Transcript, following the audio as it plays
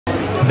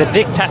the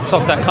diktats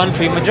of that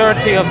country.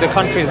 Majority of the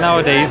countries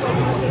nowadays,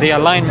 they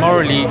align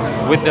morally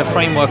with the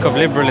framework of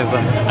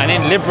liberalism. And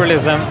in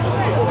liberalism,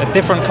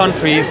 different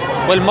countries,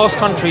 well, most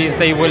countries,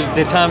 they will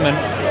determine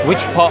which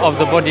part of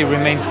the body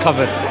remains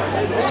covered.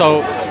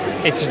 So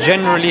it's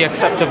generally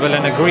acceptable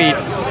and agreed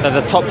that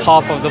the top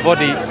half of the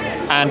body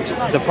and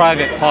the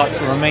private parts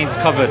remains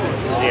covered.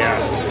 Yeah.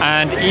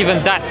 And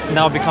even that's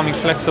now becoming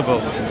flexible.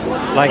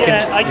 Like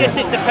I guess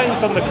it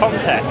depends on the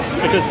context,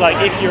 because like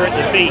if you're at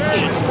the beach,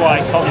 it's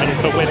quite common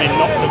for women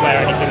not to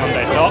wear anything on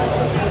their top.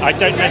 I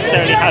don't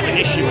necessarily have an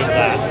issue with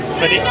that,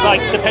 but it's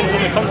like depends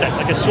on the context.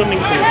 Like a swimming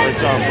pool, for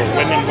example,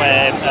 women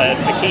wear a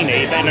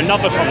bikini, but in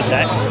another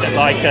context,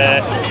 like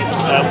a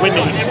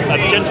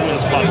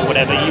gentleman's club or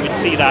whatever, you would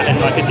see that in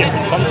like a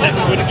different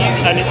context, wouldn't you?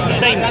 And it's the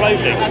same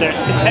clothing, so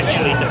it's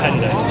contextually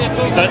dependent.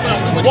 But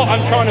what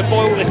I'm trying to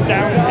boil this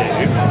down to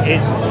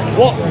is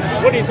what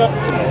is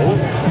optimal.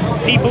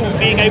 People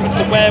being able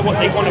to wear what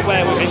they want to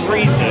wear within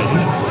reason,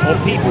 or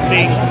people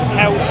being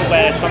held to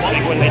wear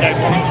something when they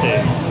don't want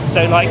to.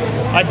 So like,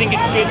 I think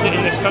it's good that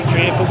in this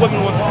country, if a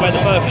woman wants to wear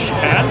the burqa, she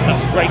can,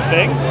 that's a great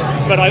thing.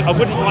 But I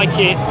wouldn't like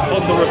it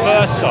on the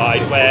reverse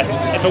side, where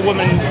if a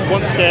woman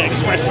wants to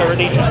express her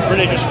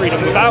religious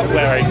freedom without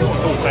wearing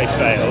a full face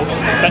veil,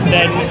 but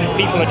then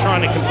people are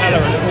trying to compel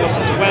her and force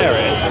her to wear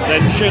it,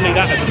 then surely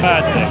that is a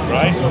bad thing,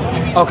 right?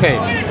 Okay,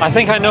 I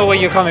think I know where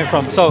you're coming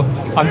from. So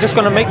I'm just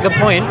going to make the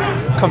point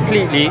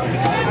completely.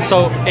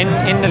 So in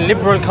a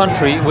liberal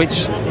country,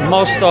 which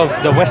most of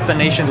the Western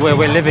nations where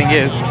we're living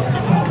is,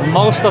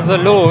 most of the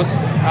laws,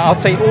 I'd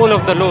say all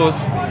of the laws,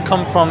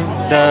 come from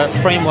the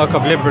framework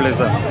of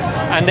liberalism.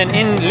 And then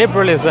in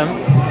liberalism,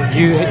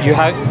 you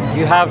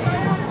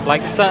have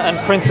like certain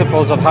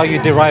principles of how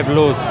you derive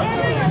laws.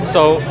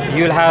 So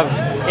you'll have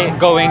it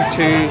going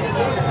to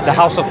the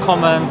House of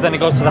Commons, then it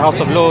goes to the House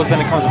of Lords, then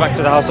it comes back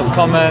to the House of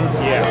Commons,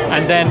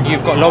 and then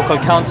you've got local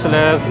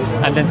councillors,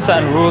 and then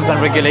certain rules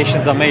and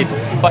regulations are made.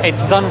 But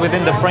it's done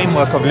within the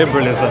framework of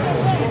liberalism.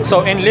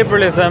 So in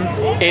liberalism,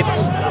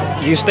 it's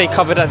you stay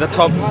covered at the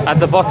top,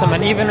 at the bottom,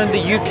 and even in the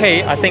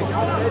UK, I think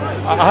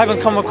I haven't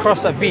come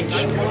across a beach,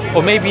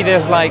 or maybe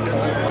there's like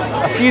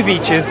a few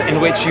beaches in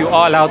which you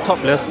are allowed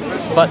topless,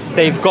 but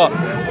they've got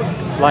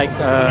like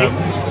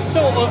it's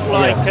sort of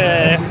like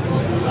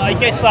I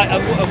guess like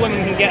a woman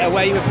can get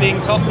away with being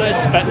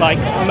topless, but like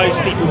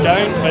most people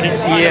don't. But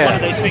it's kind of one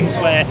of those things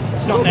where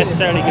it's not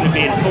necessarily going to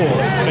be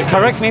enforced.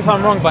 Correct me if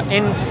I'm wrong, but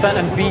in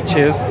certain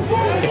beaches,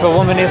 if a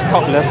woman is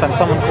topless and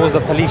someone calls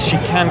the police, she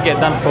can get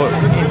done for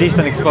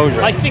indecent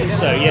exposure. I think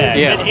so,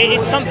 yeah. But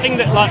it's something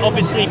that, like,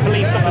 obviously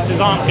police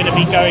officers aren't going to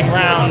be going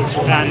around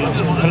and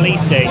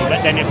policing,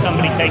 but then if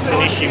somebody takes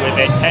an issue with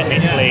it,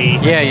 technically,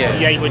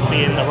 they would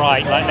be in the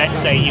right. Like, let's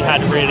say you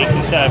had a really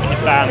conservative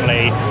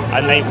family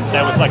and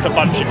there was like a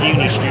bunch of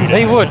uni students.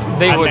 They would,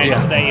 they all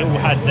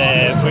had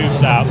their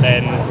boobs out,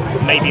 then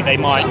maybe they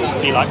might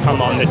be like,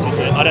 come on, this is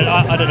it. I don't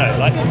know.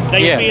 Like,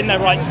 they would be in their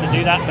rights to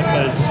do that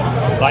because,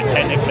 like,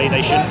 technically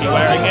they shouldn't be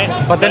wearing it.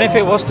 But then if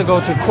it was to go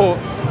to court,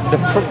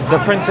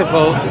 the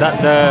principle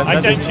that I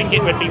don't think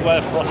it would be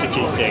worth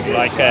prosecuting.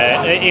 Like,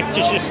 if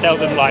just tell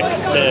them like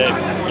to,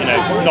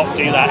 not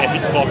do that if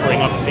it's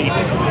bothering other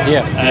people.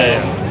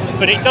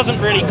 But it doesn't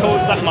really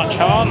cause that much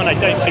harm, and I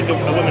don't think a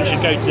woman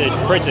should go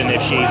to prison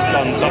if she's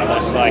gone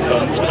topless.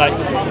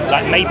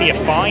 Like maybe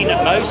a fine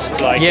at most,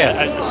 like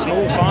a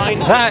small fine,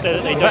 just so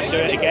that they don't do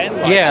it again.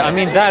 I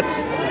mean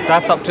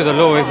that's up to the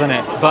law, isn't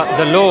it? But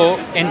the law,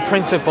 in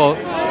principle,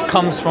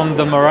 comes from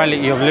the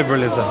morality of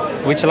liberalism,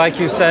 which, like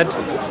you said,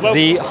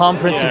 the harm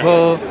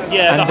principle,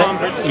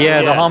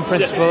 the harm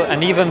principle,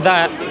 and even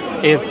that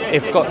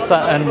it's got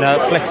certain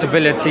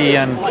flexibility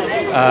and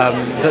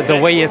the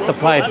way it's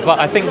applied. But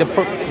I think the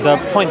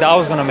point that I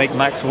was going to make,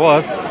 Max,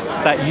 was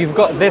that you've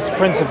got this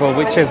principle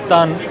which is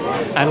done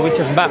and which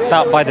is mapped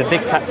out by the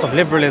diktats of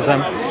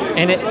liberalism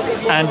in it,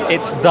 and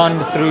it's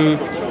done through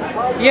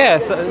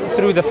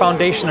through the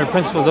foundational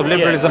principles of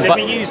liberalism. So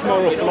we use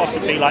moral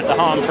philosophy like the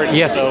harm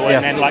principle,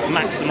 and then like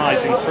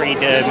maximising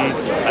freedom,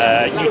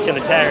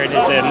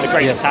 utilitarianism, the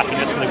greatest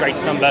happiness for the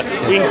greatest number.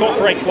 We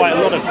incorporate quite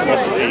a lot of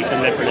philosophies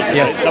in liberalism.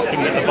 It's something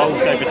that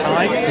evolves over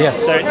time.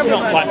 So it's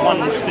not like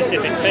one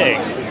specific thing.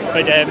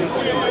 But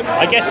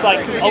I guess like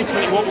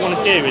ultimately what we want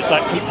to do is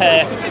like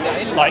compare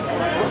like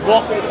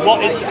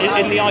what is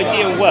in the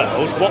ideal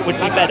world, what would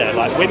be better,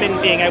 like women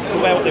being able to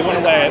wear what they want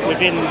to wear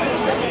within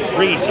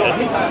reason,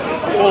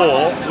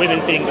 or women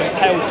being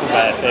compelled to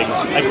wear things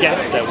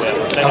against their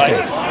will. So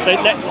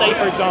so let's say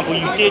for example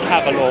you did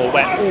have a law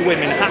where all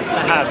women had to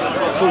have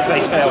full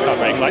face veil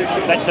covering, like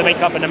let's say make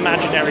up an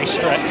imaginary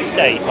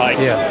state like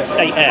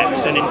state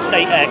X, and in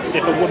state X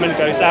if a woman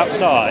goes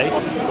outside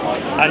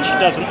and she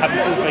doesn't have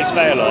a full face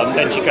veil on,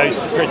 then she goes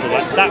to prison.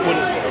 Like that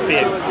wouldn't be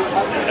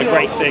a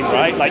great thing,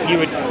 right? Like you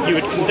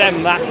would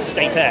condemn that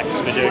state X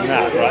for doing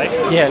that, right?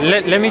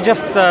 Let me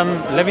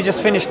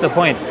just finish the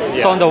point.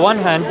 So on the one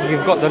hand,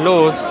 you've got the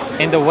laws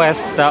in the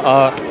West that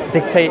are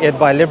dictated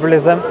by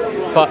liberalism,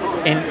 but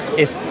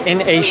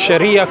in a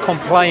Sharia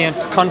compliant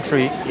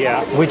country,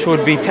 which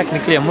would be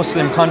technically a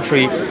Muslim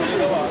country,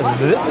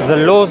 the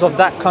laws of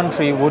that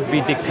country would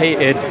be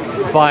dictated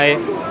by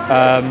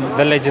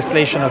the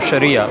legislation of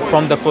Sharia,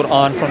 from the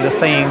Quran, from the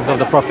sayings of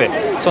the Prophet.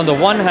 So on the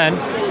one hand,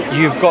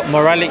 you've got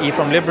morality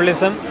from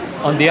liberalism.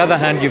 On the other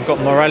hand, you've got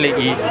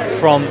morality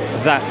from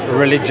that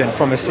religion,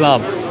 from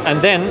Islam.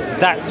 And then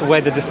that's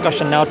where the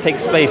discussion now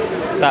takes place,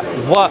 that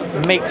what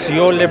makes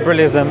your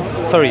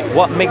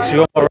what makes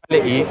your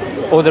morality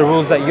or the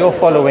rules that you're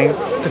following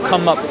to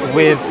come up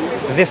with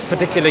this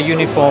particular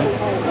uniform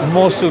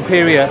more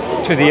superior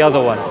to the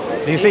other one.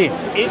 Do you see?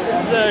 Is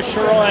the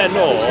Sharia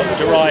law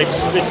derived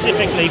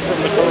specifically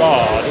from the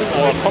Quran,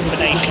 or a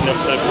combination of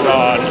the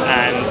Quran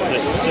and the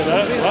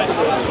Sunnah,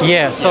 right?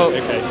 Yeah, so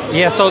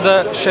so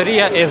the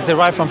Sharia is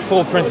derived from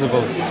 4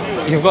 principles.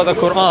 You've got the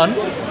Quran,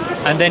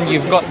 and then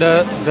you've got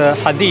the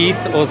Hadith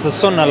or the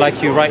Sunnah,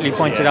 like you rightly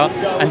pointed out,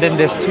 and then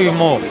there's 2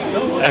 more.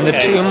 And the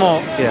 2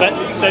 more,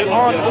 But so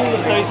aren't all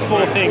of those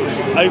 4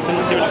 things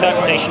open to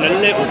interpretation a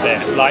little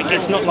bit? Like,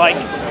 it's not like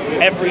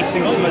every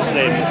single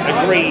Muslim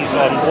agrees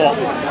on what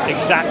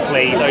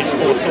exactly those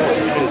 4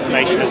 sources of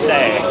information are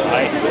saying,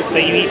 right? So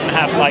you even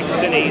have like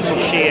Sunnis or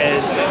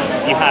Shias,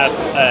 you have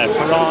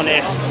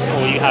Quranists,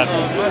 or you have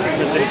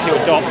Muslims who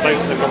adopt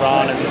both the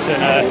Quran and the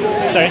Sunnah.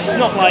 So it's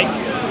not like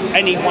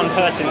any one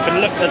person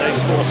can look to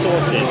those 4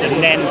 sources and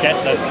then get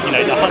the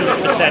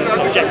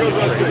 100% objective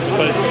truth,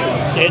 because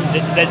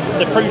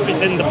the proof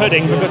is in the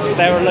pudding, because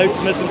there are loads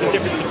of Muslims of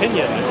different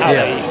opinion of how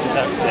they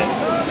interpret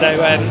it.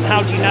 So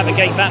how do you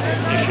navigate that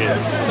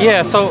issue?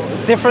 Yeah, so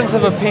difference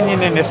of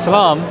opinion in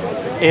Islam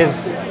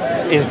is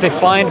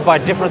defined by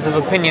difference of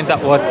opinion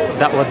that were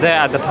there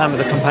at the time of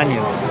the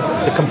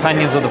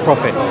companions of the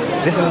Prophet.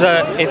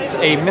 It's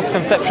a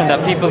misconception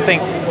that people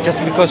think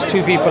just because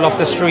 2 people off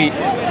the street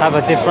have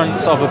a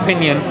difference of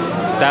opinion,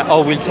 that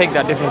we'll take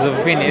that difference of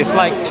opinion. It's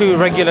like 2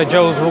 regular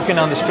Joes walking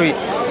down the street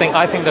saying,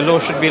 I think the law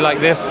should be like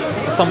this,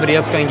 and somebody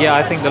else going, yeah,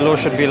 I think the law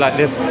should be like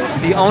this.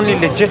 The only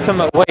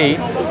legitimate way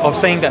of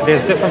saying that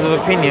there's difference of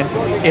opinion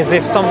is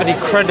if somebody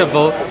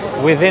credible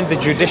within the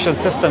judicial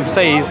system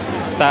says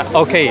that,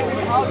 okay,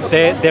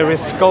 there is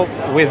scope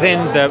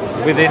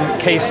within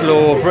case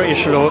law or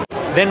British law,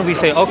 then we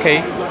say,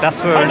 okay,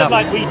 that's fair enough.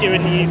 Like we do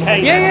in the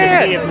UK,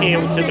 because we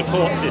appeal to the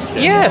court system.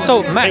 Yeah,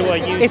 so Max,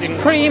 it's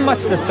pretty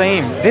much the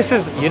same. This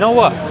is, you know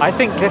what, I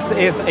think this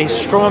is a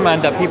straw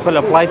man that people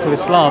apply to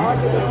Islam,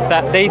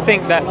 that they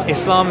think that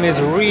Islam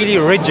is really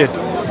rigid.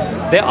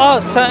 There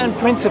are certain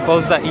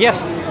principles that,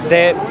 yes,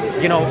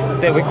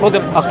 we call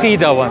them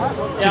aqidah ones,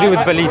 to do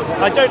with belief.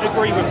 I don't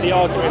agree with the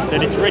argument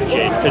that it's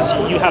rigid, because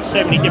you have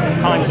so many different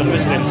kinds of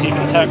Muslims who've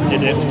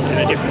interpreted it in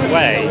a different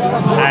way.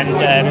 And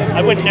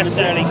I wouldn't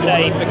necessarily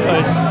say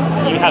because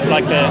you have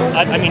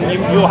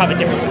you'll have a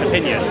difference of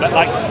opinion, but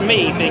like for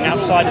me, being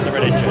outside of the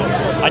religion,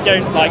 I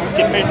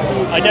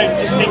don't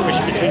distinguish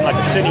between like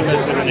a Sunni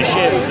Muslim and a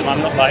Shia Muslim.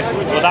 I'm not like,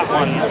 well, that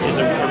one is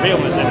a real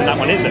Muslim and that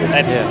one isn't.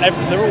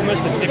 They're all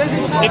Muslims.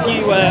 If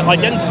you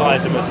identify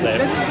as a Muslim,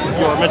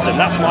 you're a Muslim.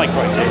 That's my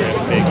criteria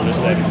for being a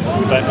Muslim,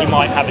 but you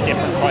might have a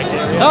different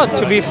criteria. No,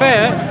 to be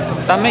fair,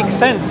 that makes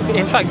sense.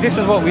 In fact, this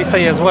is what we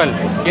say as well.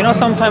 You know,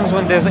 sometimes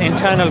when there's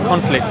internal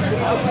conflicts,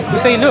 we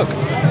say, look,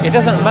 it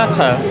doesn't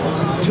matter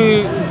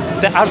to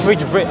the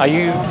average Brit. Are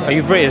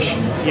you British?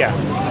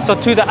 Yeah. So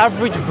to the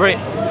average Brit,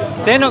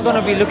 they're not going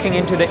to be looking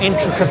into the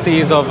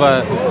intricacies of,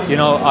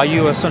 are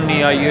you a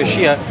Sunni, are you a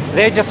Shia?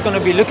 They're just going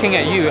to be looking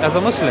at you as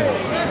a Muslim.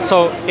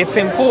 So it's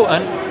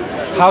important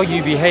how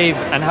you behave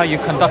and how you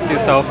conduct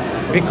yourself,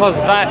 because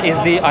that is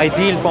the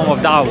ideal form of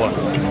da'wah,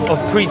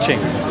 of preaching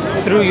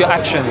through your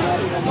actions.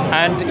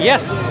 And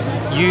yes,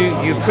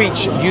 you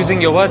preach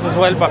using your words as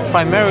well, but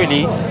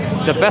primarily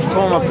the best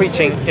form of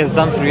preaching is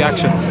done through your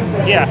actions.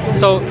 Yeah.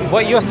 So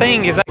what you're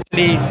saying is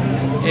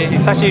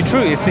actually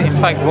true. It's in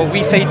fact what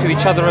we say to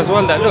each other as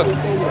well, that look,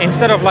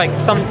 instead of like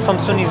some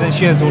Sunnis and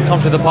Shias will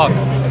come to the park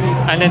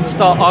and then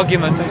start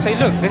arguments and say,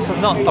 look, this is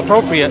not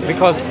appropriate,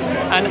 because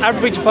an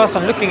average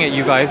person looking at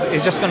you guys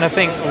is just going to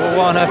think, well,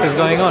 what on earth is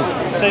going on?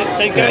 So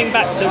going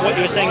back to what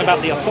you were saying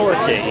about the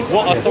authority,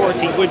 what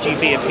authority would you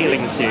be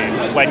appealing to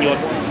when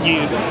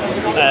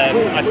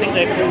I think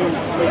they're called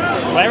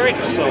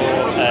clerics, or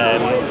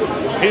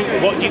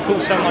what do you call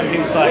someone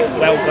who's like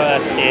well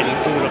versed in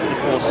all of the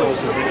 4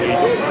 sources that you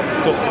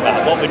talked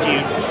about? What would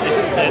you?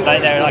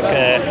 They're like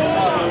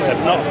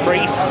not a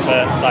priest,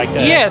 but like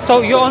yeah.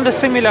 So you're on the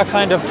similar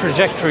kind of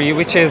trajectory,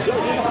 which is,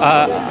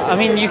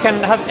 you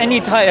can have any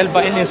title,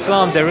 but in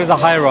Islam there is a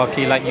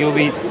hierarchy. Like you'll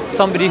be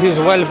somebody who's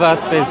well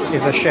versed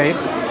is a sheikh.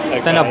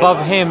 Okay. Then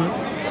above him,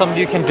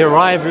 somebody who can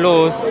derive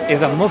laws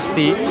is a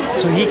mufti,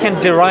 so he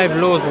can derive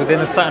laws within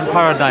a certain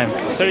paradigm.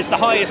 So it's the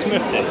highest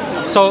mufti?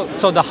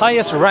 So the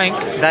highest rank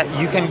that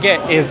you can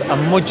get is a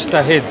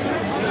mujtahid.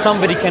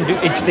 Somebody can do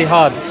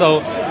ijtihad.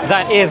 So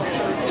that is,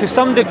 to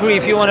some degree,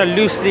 if you want to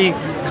loosely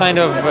kind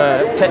of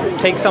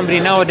take somebody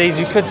nowadays,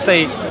 you could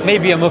say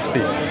maybe a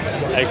mufti.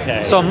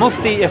 Okay. So a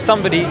mufti is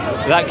somebody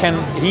that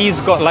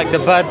he's got like the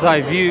bird's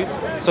eye view,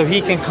 so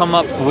he can come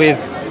up with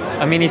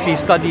I mean, if he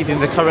studied in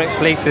the correct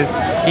places,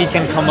 he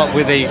can come up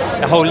with a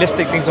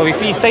holistic thing. So if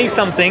he says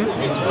something,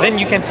 then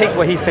you can take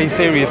what he says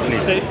seriously.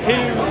 So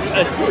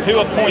who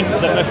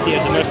appoints a mufti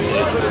as a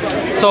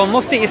mufti? So a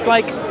mufti is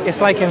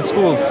like in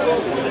schools,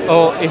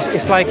 or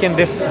it's like in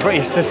this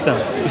British system.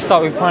 You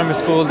start with primary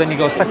school, then you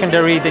go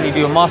secondary, then you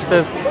do a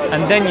master's,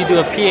 and then you do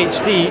a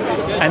PhD,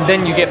 and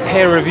then you get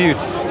peer reviewed.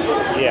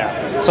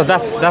 Yeah. So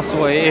that's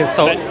what it is.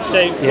 So would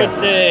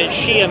the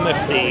Shia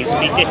muftis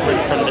be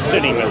different from the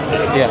Sunni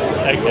muftis? Yeah.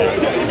 Okay.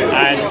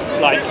 And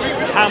like,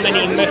 how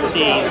many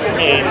muftis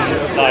in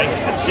like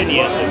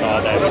Sunniism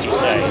are there? Would you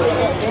say?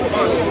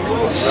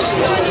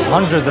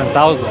 Hundreds and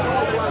thousands.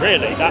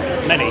 Really,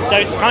 that many? So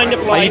it's kind of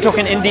like. Are you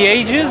talking in the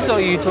ages, or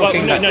are you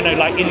talking? Well, no,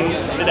 like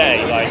in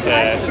today, like.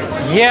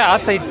 Yeah,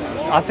 I'd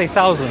say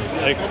thousands.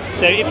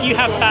 So if you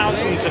have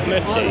thousands of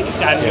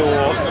muftis and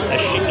you're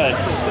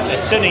a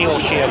Sunni or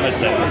Shia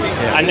Muslim,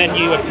 and then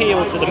you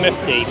appeal to the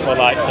mufti for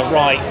like the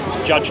right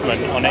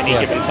judgment on any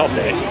given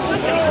topic,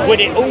 would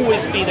it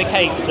always be the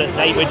case that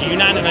they would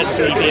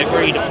unanimously be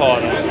agreed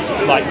upon,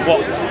 like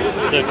what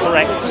the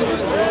correct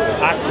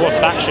course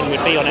of action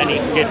would be on any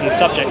given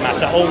subject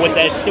matter, or would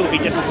there still be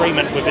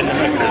disagreement within the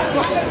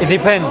muftis? It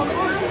depends.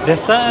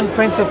 There's certain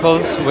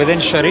principles within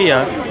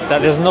Sharia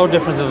that there's no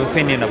difference of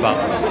opinion about.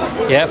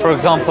 Yeah, for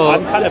example...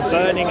 I'm kind of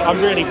burning,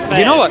 I'm really fair.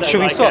 You know what, so should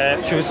we like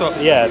swap? Should we swap?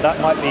 Yeah, that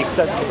might be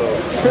acceptable.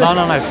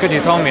 No, it's good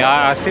you told me.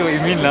 I see what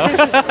you mean now.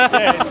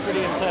 Yeah, it's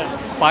pretty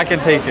intense. I can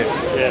take it.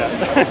 Yeah.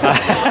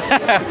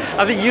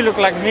 I think you look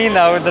like me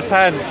now with the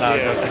tan.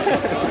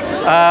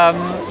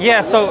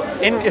 No, so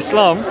in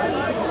Islam,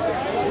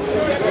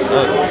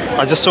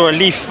 I just saw a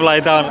leaf fly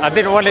down. I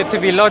didn't want it to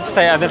be lodged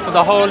there, and then for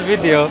the whole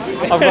video,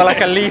 I've got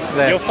like a leaf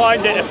there. You'll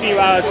find it a few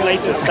hours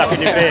later stuck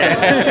in your beard.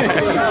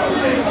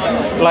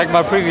 Like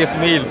my previous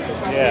meal.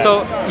 Yeah.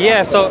 So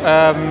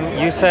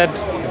you said,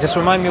 just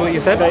remind me what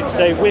you said.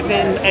 So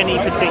within any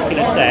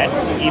particular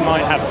sect, you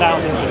might have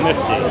thousands of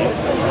muftis,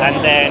 and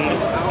then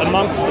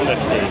amongst the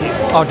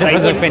muftis, they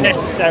wouldn't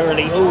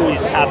necessarily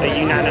always have a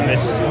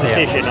unanimous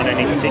decision on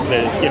any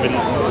particular given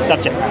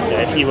subject matter.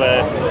 If you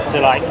were to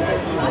like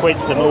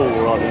quiz them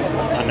all on,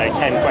 I don't know,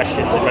 10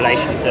 questions in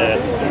relation to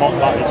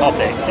multiple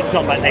topics, it's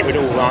not like they would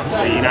all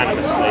answer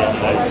unanimously on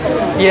those.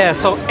 Yeah,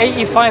 so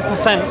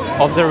 85%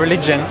 of the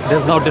religion,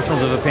 there's no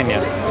difference of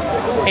opinion.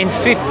 In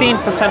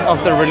 15%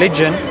 of the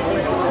religion,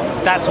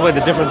 that's where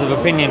the difference of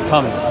opinion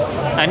comes.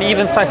 And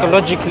even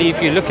psychologically,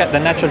 if you look at the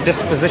natural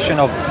disposition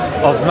of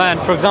man,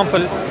 for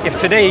example, if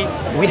today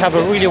we have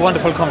a really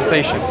wonderful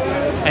conversation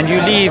and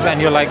you leave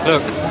and you're like,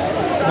 look,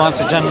 Smart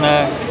to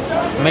Jannah,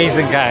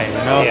 amazing guy,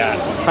 you know,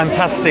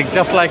 fantastic,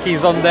 just like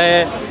he's on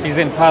there, he's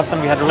in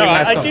person, we had a really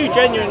nice I do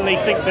genuinely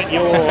think that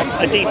you're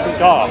a decent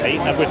guy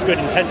with good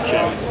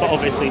intentions, but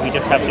obviously we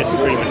just have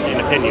disagreement in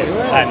opinion,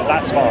 and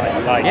that's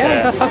fine. Like,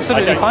 that's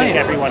absolutely fine. I don't think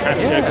everyone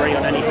has to agree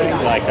on anything.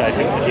 Like, I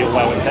think that you're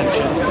well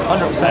intentioned.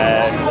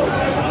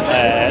 100%.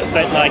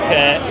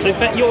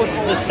 But you're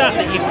the stat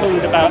that you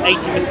pulled about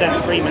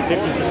 80% agreement,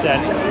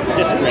 50%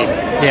 disagreement.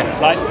 Yeah.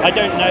 Like, I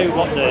don't know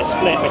what the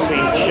split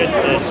between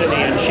the Sunni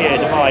and Shia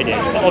divide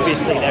is, but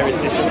obviously there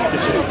is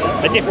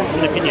a difference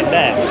in opinion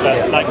there.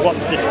 But like,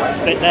 what's the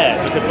split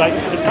there? Because like,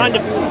 it's kind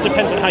of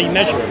depends on how you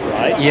measure it,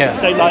 right? Yeah.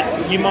 So like,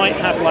 you might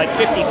have like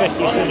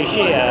 50-50 Sunni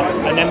Shia,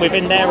 and then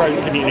within their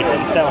own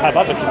communities, they'll have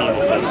other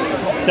communities.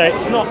 So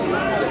it's not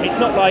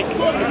like,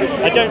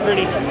 I don't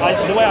really,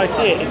 the way I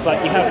see it, it's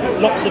like you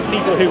have lots of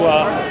people who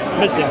are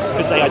Muslims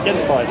because they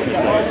identify as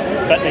Muslims,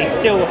 but they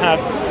still have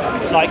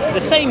like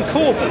the same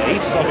core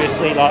beliefs,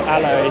 obviously, like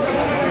Allah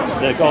is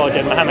the God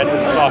and Muhammad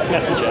was the last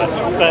messenger,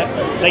 but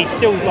they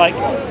still like,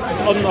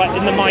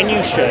 in the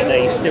minutiae,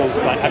 they still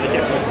like have a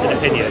difference in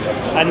opinion.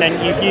 And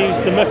then you've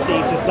used the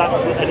muftis as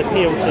that's an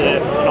appeal to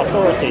an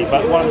authority,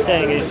 but what I'm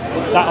saying is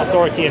that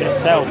authority in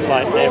itself,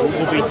 like there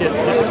will be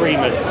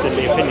disagreements in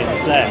the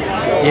opinions there.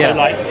 So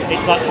like,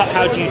 it's like,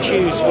 how do you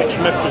choose which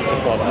mufti to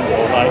follow?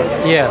 Or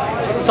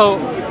like, so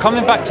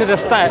coming back to the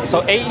stat,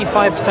 so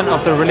 85%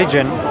 of the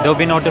religion, there'll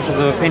be no difference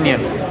of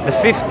opinion. The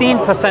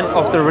 15%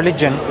 of the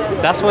religion,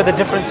 that's where the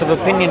difference of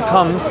opinion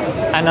comes,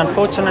 and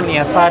unfortunately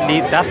and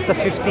sadly, that's the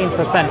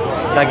 15%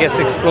 that gets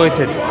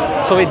exploited.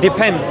 So it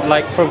depends.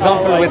 Like, for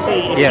example, if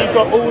you've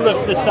got all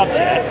of the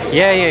subjects,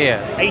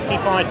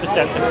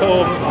 85%, the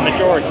core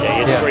majority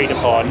is agreed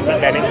upon, but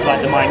then it's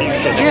like the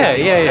minutiae.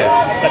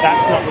 But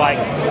that's not like,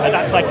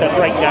 that's like a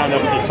breakdown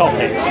of the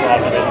topics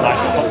rather than like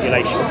the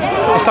populations.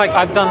 It's like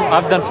I've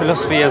done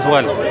philosophy as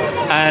well,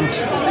 and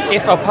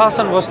if a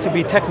person was to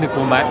be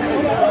technical, Max,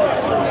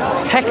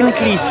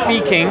 technically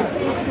speaking,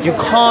 you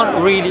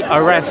can't really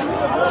arrest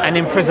and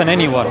imprison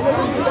anyone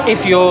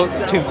if you're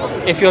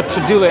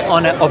to do it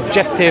on an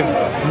objective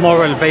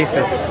moral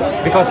basis,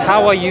 because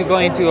how are you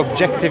going to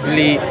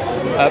objectively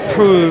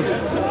prove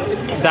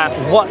that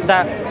what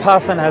that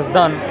person has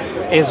done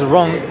is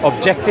wrong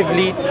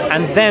objectively,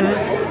 and then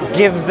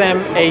give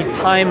them a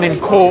time in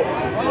court,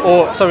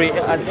 or sorry,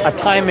 a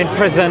time in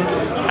prison,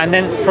 And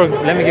then,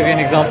 let me give you an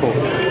example.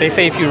 They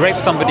say if you rape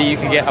somebody, you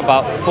can get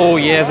about 4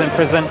 years in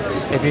prison.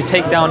 If you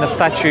take down a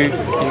statue, you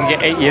can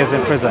get 8 years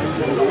in prison.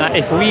 Now,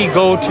 if we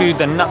go to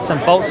the nuts and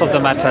bolts of the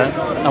matter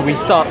and we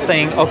start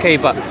saying, okay,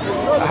 but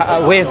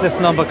where's this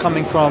number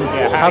coming from?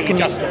 Yeah, how can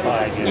you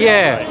justify it?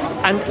 Yeah.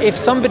 And if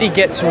somebody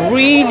gets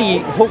really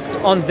hooked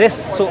on this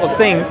sort of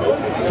thing,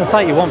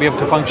 society won't be able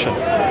to function.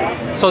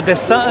 So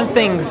there's certain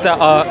things that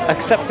are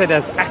accepted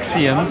as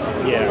axioms,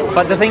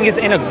 but the thing is,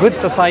 in a good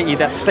society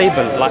that's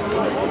stable, like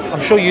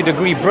I'm sure you'd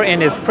agree,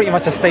 Britain is pretty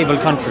much a stable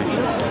country.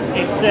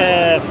 It's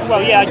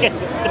well, yeah, I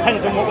guess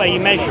depends on what way you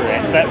measure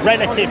it, but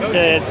relative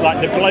to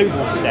like the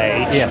global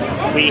stage,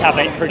 we have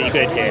it pretty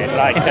good here.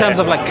 Like in terms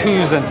of like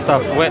coups and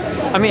stuff. Where,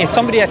 I mean,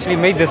 somebody actually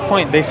made this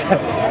point. They said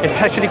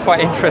it's actually quite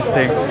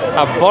interesting.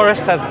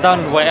 Boris has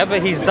done whatever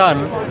he's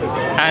done,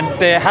 and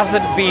there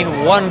hasn't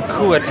been one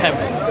coup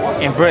attempt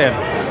in Britain.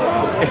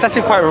 It's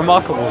actually quite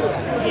remarkable.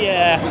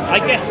 Yeah, I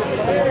guess.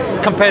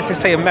 Compared to,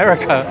 say,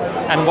 America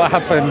and what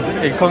happened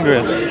in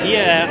Congress.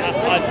 Yeah,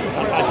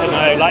 I don't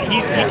know. Like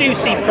you do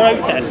see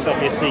protests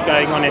obviously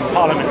going on in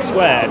Parliament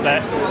Square,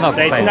 but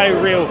there's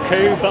no real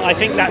coup. But I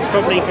think that's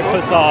probably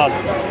because our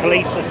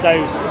police are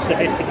so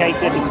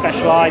sophisticated and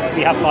specialised.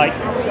 We have like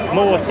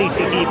more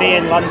CCTV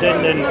in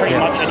London than pretty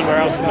much anywhere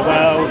else in the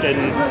world,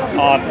 and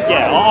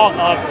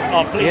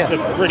our police are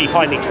really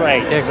highly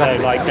trained.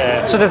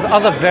 Exactly. So there's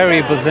other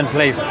variables in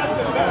place.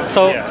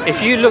 So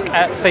if you look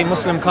at, say,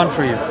 Muslim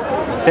countries,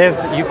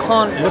 you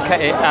can't look at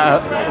it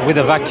with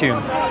a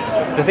vacuum.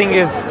 The thing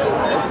is,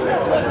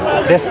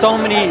 there's so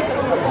many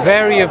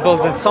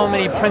variables and so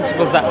many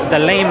principles that the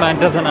layman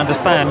doesn't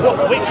understand.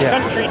 Which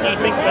country do you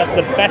think does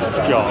the best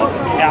job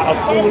out of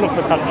all of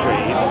the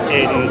countries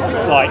in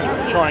like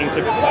trying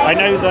to? I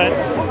know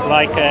that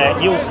like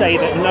you'll say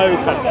that no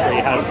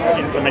country has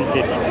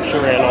implemented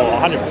Sharia law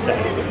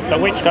 100%, but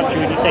which country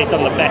would you say has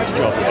done the best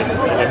job of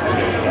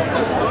implementing it?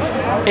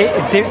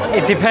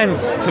 It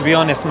depends, to be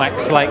honest,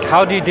 Max. Like,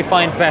 how do you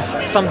define best?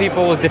 Some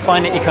people will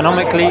define it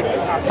economically,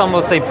 some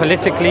will say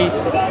politically,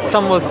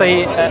 some will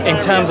say in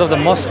terms of the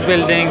mosque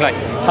building, like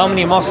how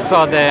many mosques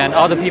are there and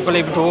are the people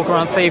able to walk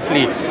around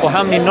safely, or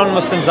how many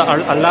non-Muslims are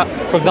allowed.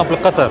 For example,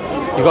 Qatar,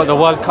 you've got the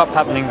World Cup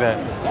happening there.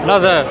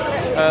 Another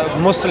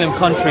Muslim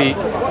country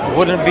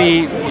wouldn't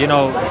be,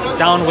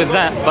 down with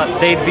that, but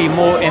they'd be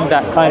more in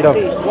that kind of.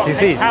 You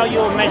see, how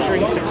you're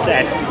measuring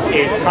success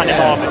is kind of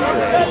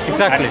arbitrary.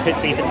 Exactly. And it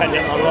could be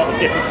dependent on a lot of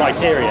different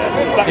criteria.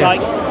 But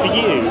like for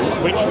you,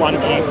 which one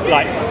do you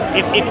like?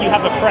 If you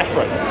have a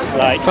preference,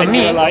 like for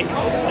me, like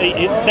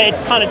they're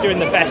kind of doing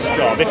the best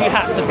job. If you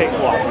had to pick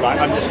one, like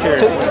I'm just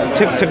curious.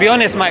 To be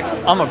honest, Max,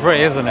 I'm a Brit,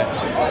 isn't it?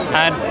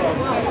 And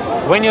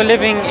when you're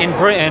living in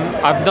Britain,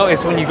 I've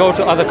noticed when you go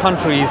to other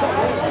countries,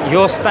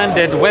 your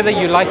standard, whether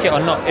you like it or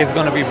not, is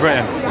going to be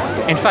Britain.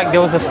 In fact, there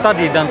was a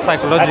study done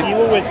psychologically. Have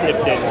you always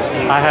lived in?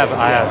 I have,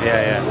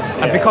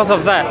 yeah. And because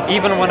of that,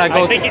 even when I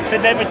go, I think it's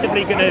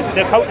inevitably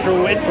the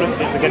cultural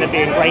influences are going to be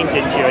ingrained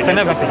into you. It's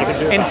inevitable. You can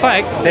do in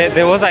fact,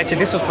 there was actually,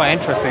 this was quite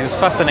interesting. It was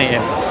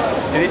fascinating.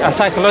 A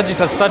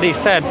psychological study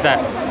said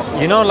that,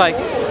 like,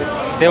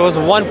 there was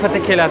one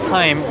particular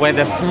time where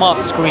the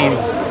flat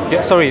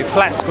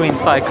screens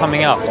started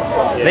coming out.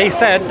 Yeah. They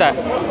said that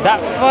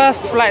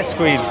first flat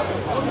screen,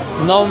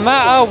 no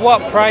matter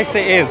what price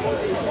it is,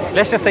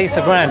 let's just say it's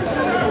 £1,000.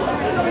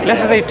 Let's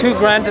just say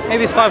 £2,000,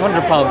 maybe it's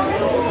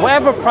 £500.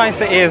 Whatever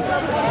price it is,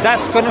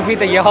 that's going to be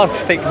the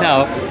yardstick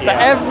now. That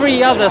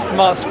every other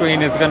smart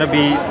screen is going to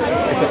be,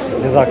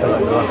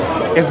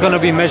 it's going to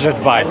be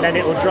measured by. And then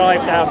it will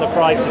drive down the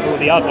price of all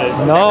the others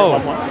because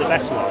everyone wants the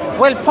best one.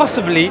 Well,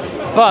 possibly,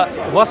 but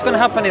what's going to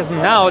happen is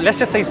now, let's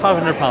just say it's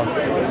 £500,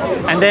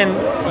 and then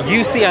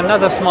you see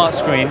another smart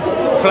screen,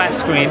 flat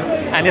screen,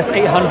 and it's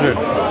 800.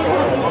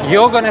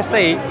 You're going to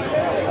say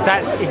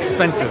that's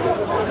expensive.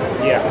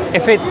 Yeah.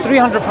 If it's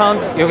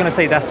 £300, you're going to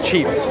say that's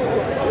cheap.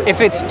 If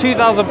it's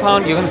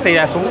 £2,000, you're going to say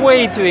that's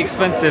way too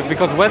expensive,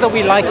 because whether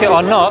we like it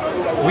or not,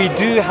 we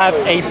do have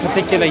a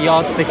particular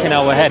yardstick in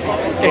our head.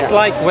 It's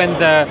like when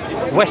the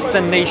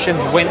Western nations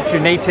went to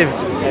Native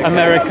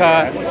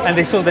America and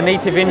they saw the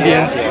Native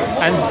Indians,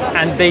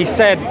 and they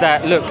said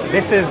that, look,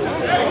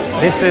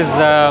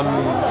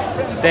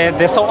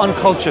 they're so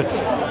uncultured,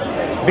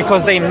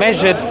 because they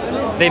measured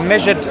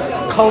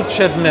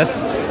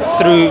culturedness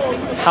through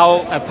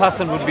how a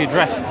person would be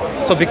dressed.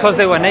 So because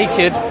they were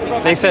naked,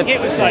 they said it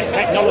was like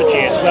technology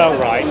as well,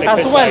 right?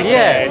 Because as well,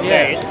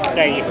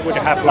 they would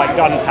have like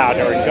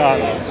gunpowder and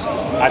guns,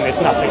 and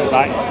there's nothing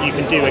like you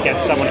can do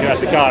against someone who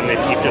has a gun if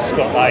you've just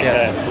got like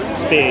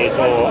spears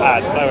or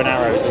bow and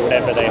arrows or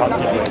whatever they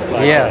hunted with.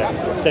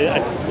 Like, so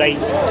they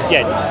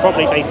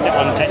probably based it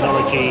on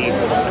technology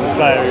and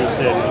clothes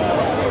and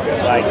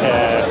like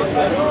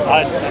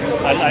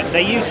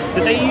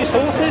did they use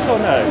horses or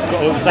no?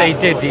 They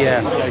did, Okay,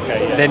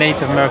 yeah. The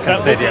Native Americans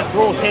but did, was it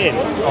brought in,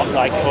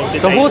 like, or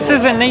did the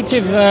horses in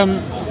Native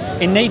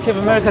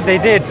America, they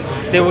did.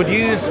 They would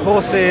use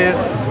horses,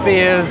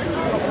 spears,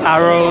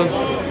 arrows.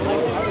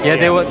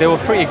 They were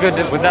pretty good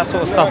with that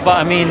sort of stuff. But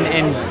I mean,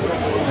 in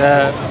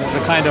the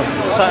kind of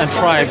certain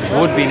tribes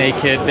would be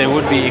naked, they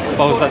would be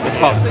exposed at the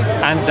top,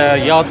 and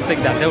the yardstick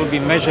that they would be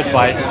measured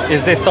by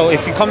is this. So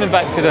if you're coming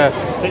back to the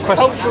So it's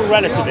cultural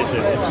relativism,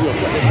 is sort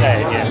of what you're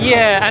saying, yeah.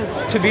 Yeah,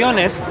 and to be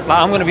honest, like,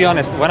 I'm going to be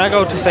honest, when I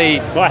go to say...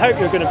 Well, I hope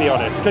you're going to be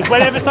honest, because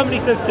whenever somebody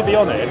says to be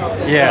honest,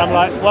 Yeah. I'm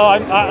like, well,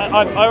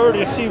 I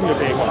already assume you're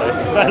being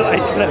honest, but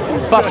like...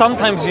 But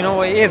sometimes, you know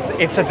what it is?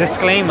 It's a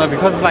disclaimer,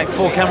 because there's like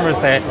 4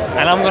 cameras here,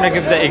 and I'm going to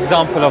give the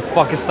example of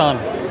Pakistan.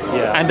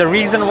 Yeah. And the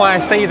reason why I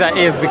say that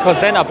is because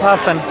then a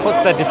person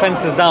puts their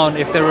defenses down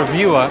if they're a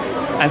viewer,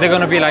 and they're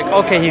going to be like,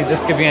 okay, he's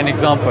just giving an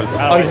example.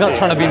 Oh, he's not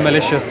trying to be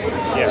malicious.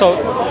 Yeah. So,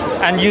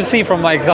 and you see from my example,